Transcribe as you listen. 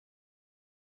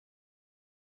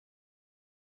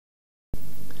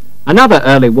Another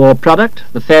early war product,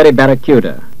 the Fairey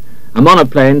Barracuda, a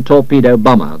monoplane torpedo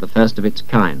bomber, the first of its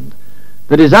kind.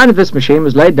 The design of this machine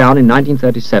was laid down in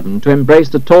 1937 to embrace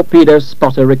the torpedo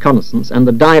spotter reconnaissance and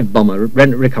the dive bomber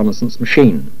reconnaissance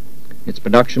machine. Its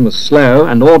production was slow,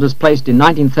 and orders placed in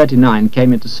 1939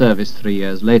 came into service 3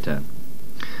 years later.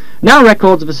 Now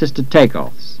records of assisted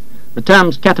takeoffs. The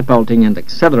terms catapulting and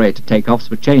accelerated takeoffs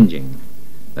were changing.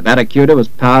 The Barracuda was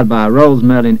powered by a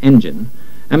Rolls-Merlin engine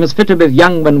and was fitted with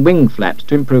Youngman wing flaps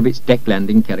to improve its deck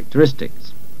landing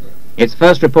characteristics. Its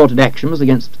first reported action was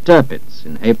against Tirpitz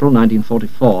in April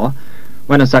 1944,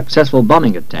 when a successful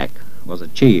bombing attack was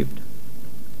achieved.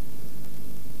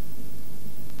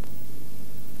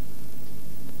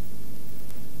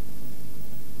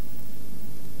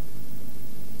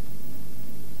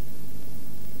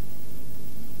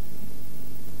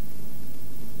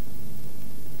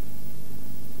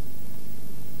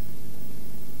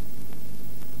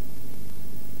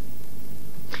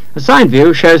 A side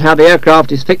view shows how the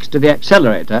aircraft is fixed to the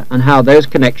accelerator and how those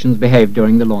connections behave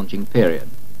during the launching period.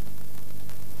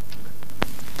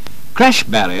 Crash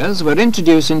barriers were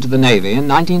introduced into the Navy in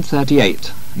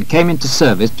 1938 and came into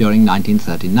service during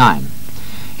 1939.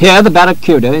 Here the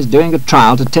Barracuda is doing a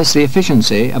trial to test the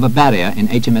efficiency of a barrier in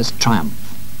HMS Triumph.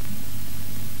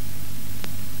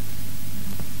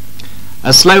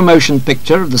 A slow-motion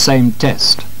picture of the same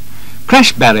test.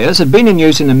 Crash barriers had been in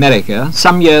use in America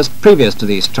some years previous to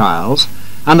these trials,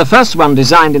 and the first one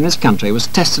designed in this country was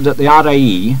tested at the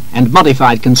RAE and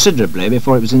modified considerably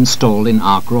before it was installed in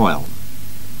Ark Royal.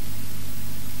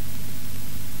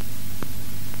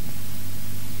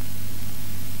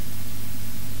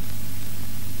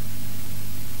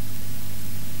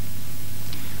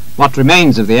 What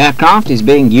remains of the aircraft is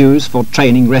being used for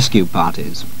training rescue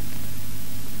parties.